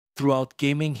Throughout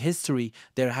gaming history,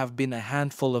 there have been a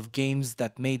handful of games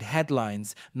that made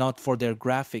headlines not for their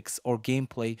graphics or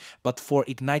gameplay, but for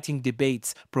igniting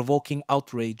debates, provoking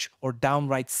outrage, or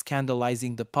downright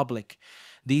scandalizing the public.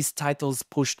 These titles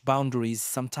pushed boundaries,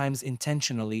 sometimes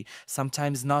intentionally,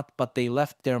 sometimes not, but they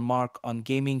left their mark on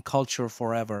gaming culture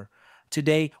forever.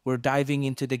 Today, we're diving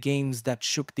into the games that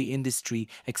shook the industry,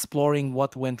 exploring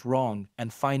what went wrong,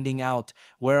 and finding out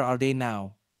where are they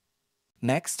now.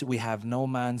 Next, we have No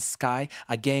Man's Sky,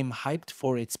 a game hyped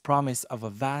for its promise of a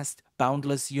vast,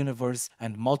 boundless universe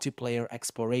and multiplayer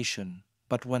exploration.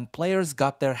 But when players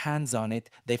got their hands on it,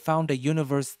 they found a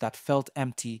universe that felt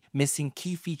empty, missing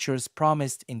key features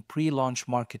promised in pre-launch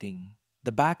marketing.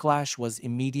 The backlash was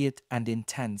immediate and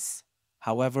intense.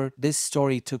 However, this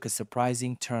story took a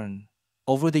surprising turn.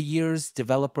 Over the years,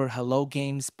 developer Hello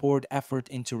Games poured effort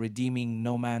into redeeming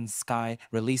No Man's Sky,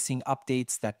 releasing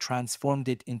updates that transformed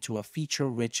it into a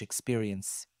feature-rich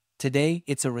experience. Today,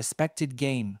 it's a respected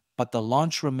game, but the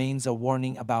launch remains a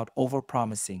warning about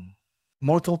overpromising.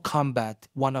 Mortal Kombat,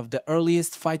 one of the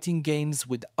earliest fighting games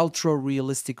with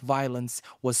ultra-realistic violence,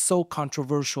 was so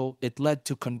controversial it led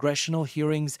to congressional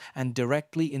hearings and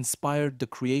directly inspired the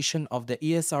creation of the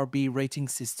ESRB rating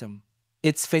system.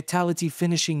 Its fatality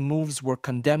finishing moves were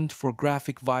condemned for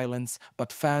graphic violence,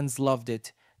 but fans loved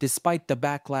it. Despite the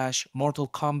backlash, Mortal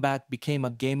Kombat became a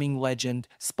gaming legend,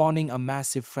 spawning a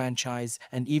massive franchise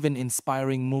and even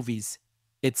inspiring movies.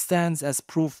 It stands as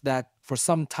proof that, for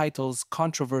some titles,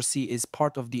 controversy is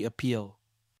part of the appeal.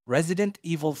 Resident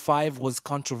Evil 5 was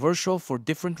controversial for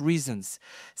different reasons.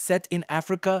 Set in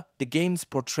Africa, the game's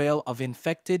portrayal of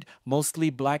infected, mostly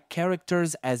black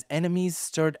characters as enemies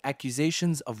stirred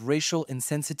accusations of racial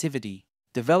insensitivity.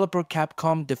 Developer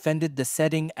Capcom defended the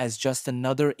setting as just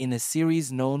another in a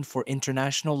series known for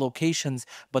international locations,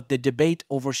 but the debate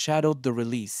overshadowed the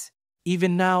release.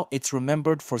 Even now, it's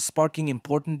remembered for sparking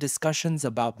important discussions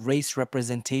about race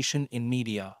representation in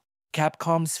media.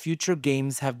 Capcom's future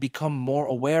games have become more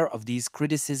aware of these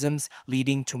criticisms,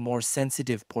 leading to more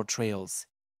sensitive portrayals.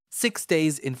 6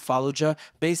 Days in Fallujah,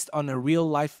 based on a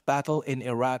real-life battle in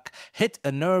Iraq, hit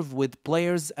a nerve with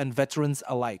players and veterans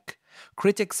alike.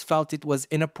 Critics felt it was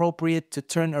inappropriate to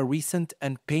turn a recent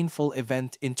and painful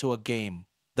event into a game.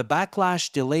 The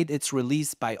backlash delayed its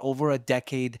release by over a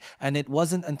decade, and it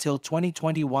wasn't until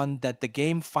 2021 that the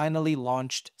game finally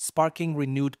launched, sparking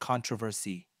renewed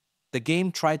controversy. The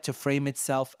game tried to frame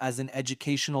itself as an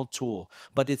educational tool,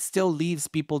 but it still leaves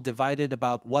people divided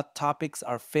about what topics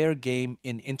are fair game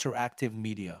in interactive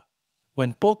media.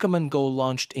 When Pokemon Go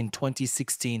launched in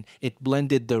 2016, it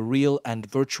blended the real and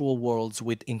virtual worlds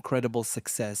with incredible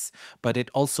success, but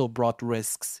it also brought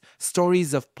risks.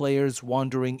 Stories of players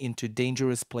wandering into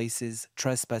dangerous places,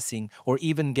 trespassing, or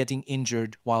even getting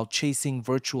injured while chasing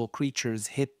virtual creatures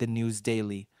hit the news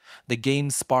daily. The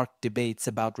game sparked debates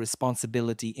about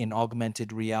responsibility in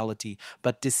augmented reality,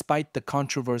 but despite the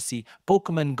controversy,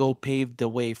 Pokemon Go paved the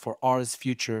way for R's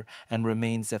future and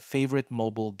remains a favorite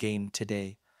mobile game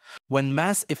today. When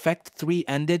Mass Effect 3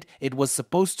 ended, it was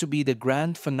supposed to be the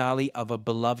grand finale of a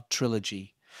beloved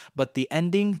trilogy. But the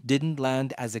ending didn't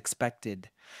land as expected.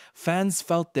 Fans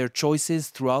felt their choices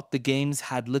throughout the games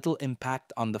had little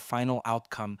impact on the final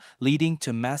outcome, leading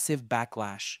to massive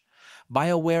backlash.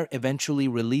 BioWare eventually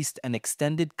released an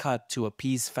extended cut to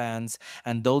appease fans,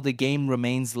 and though the game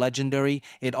remains legendary,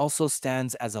 it also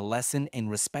stands as a lesson in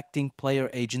respecting player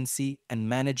agency and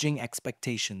managing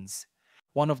expectations.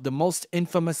 One of the most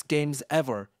infamous games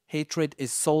ever, Hatred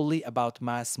is solely about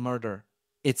mass murder.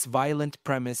 Its violent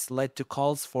premise led to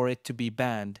calls for it to be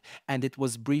banned, and it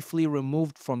was briefly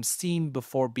removed from Steam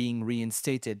before being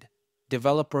reinstated.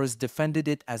 Developers defended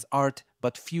it as art,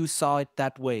 but few saw it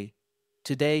that way.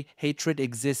 Today, hatred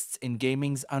exists in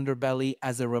gaming's underbelly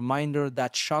as a reminder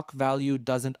that shock value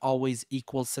doesn't always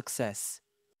equal success.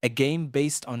 A game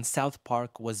based on South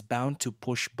Park was bound to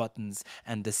push buttons,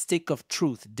 and the Stick of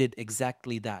Truth did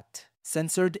exactly that.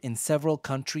 Censored in several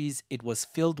countries, it was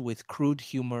filled with crude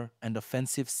humor and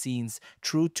offensive scenes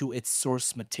true to its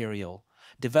source material.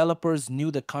 Developers knew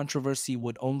the controversy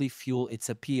would only fuel its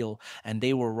appeal, and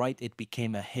they were right, it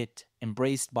became a hit,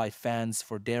 embraced by fans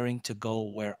for daring to go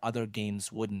where other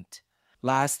games wouldn't.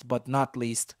 Last but not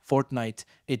least, Fortnite.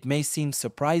 It may seem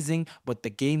surprising, but the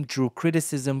game drew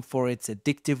criticism for its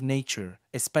addictive nature,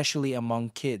 especially among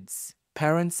kids.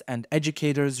 Parents and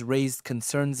educators raised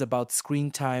concerns about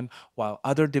screen time, while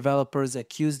other developers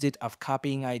accused it of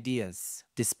copying ideas.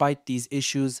 Despite these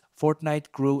issues,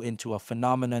 Fortnite grew into a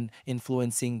phenomenon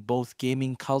influencing both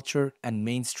gaming culture and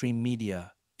mainstream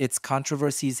media. Its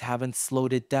controversies haven't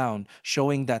slowed it down,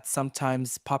 showing that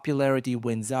sometimes popularity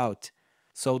wins out.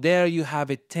 So there you have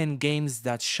it, 10 games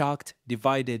that shocked,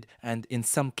 divided, and in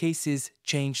some cases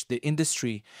changed the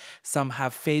industry. Some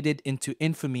have faded into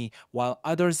infamy, while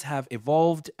others have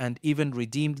evolved and even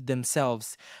redeemed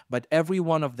themselves, but every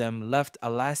one of them left a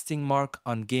lasting mark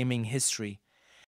on gaming history.